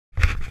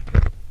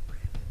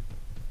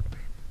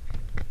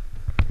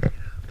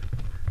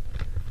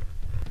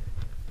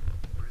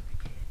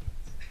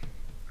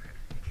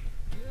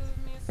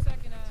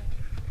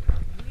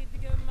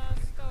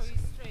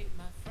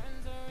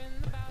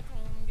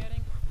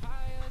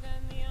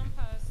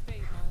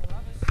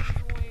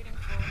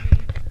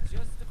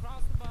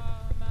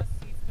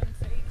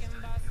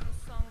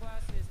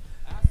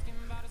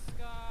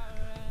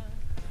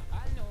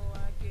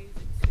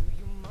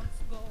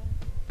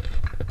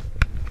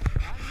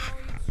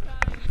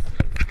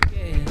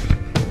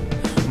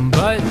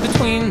But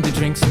between the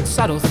drinks and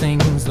subtle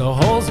things, the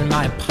holes in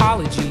my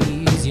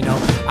apologies, you know,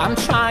 I'm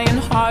trying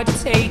hard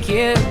to take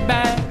it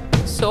back.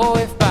 So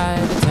if by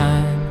the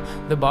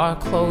time the bar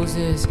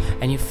closes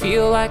and you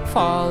feel like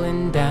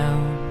falling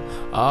down,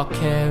 I'll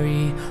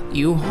carry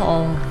you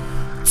home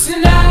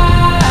tonight.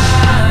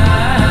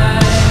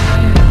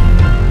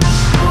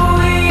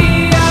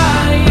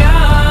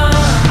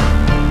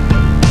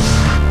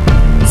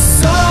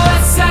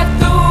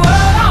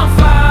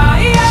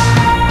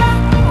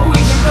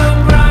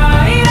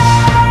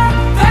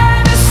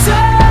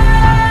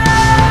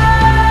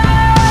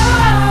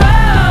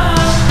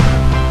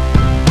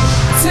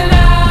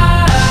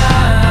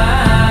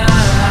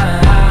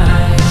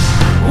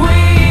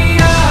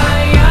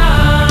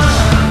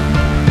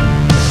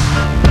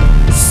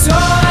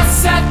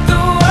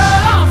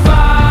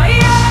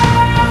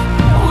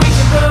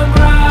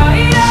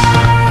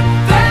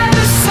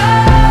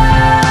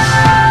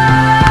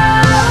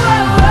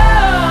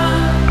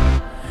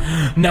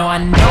 No, I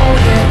know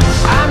that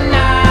I'm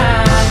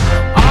not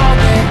all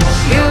that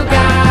you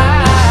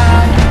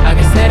got. I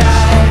guess that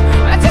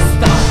I just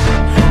thought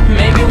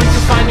maybe we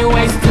could find new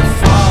ways to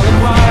fall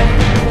apart.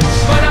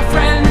 But our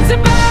friends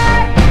are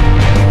back,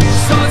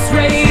 so let's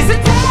raise a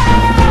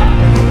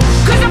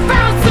toast, 'cause I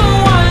found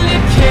someone to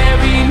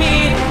carry me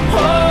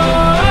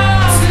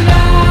home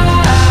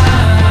tonight.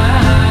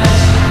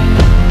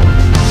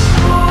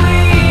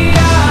 We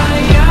are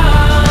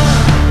young,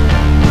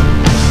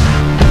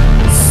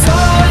 so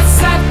let's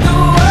set the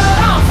world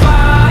on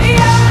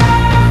fire.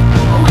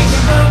 We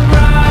can burn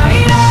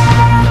brighter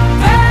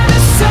than the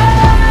sun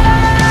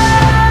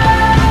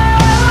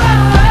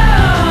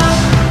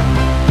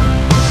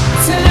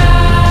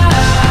tonight.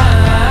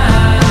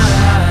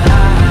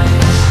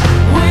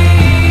 We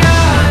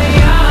are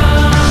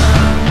young,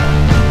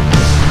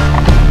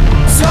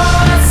 so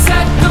let's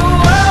set the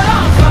world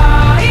on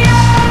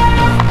fire.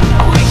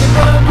 We can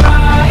burn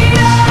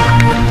brighter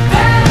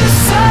than the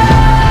sun.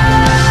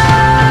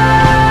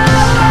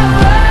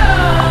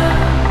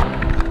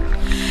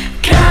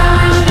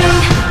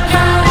 Coming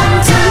home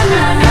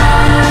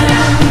tonight.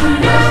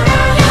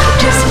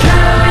 Just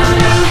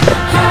coming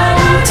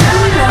home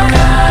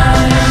tonight.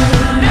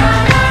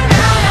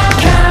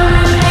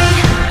 Coming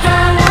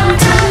home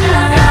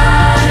tonight.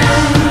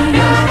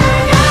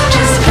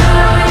 Just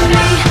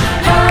coming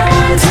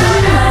home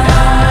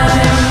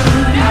tonight.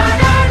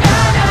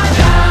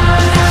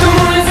 The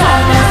moon is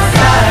on my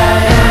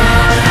side.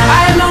 I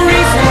have no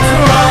reason to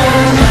run.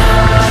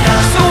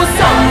 So will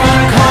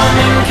someone come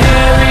and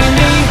carry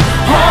me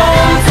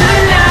home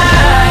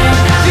tonight?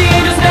 The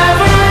angels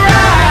never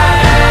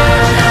arrive,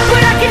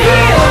 but I can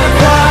heal the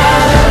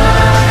choir.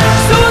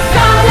 So will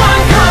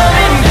someone come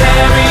and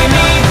carry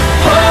me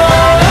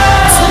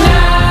home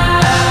tonight?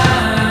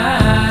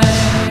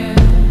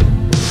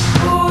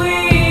 We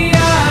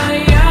are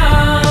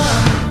young,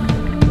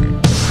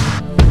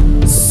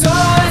 so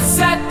let's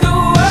set the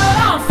world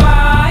on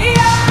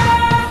fire.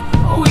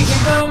 We can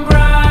burn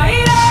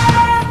brighter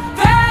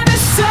than the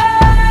sun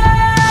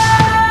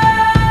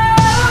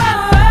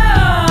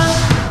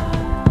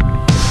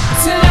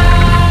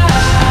tonight.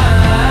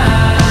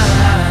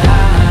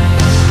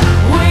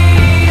 We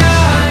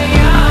are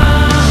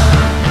young,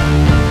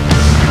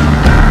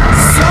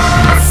 so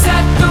let's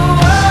set the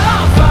world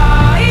on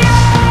fire.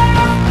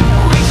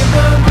 We can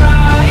burn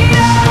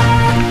brighter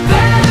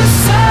than the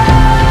sun.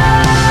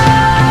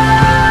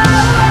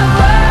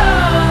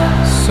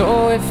 So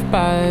if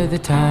by the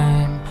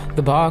time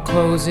the bar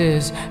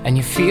closes and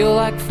you feel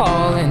like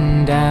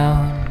falling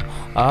down,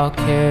 I'll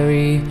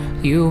carry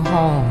you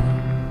home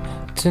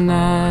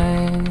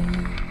tonight.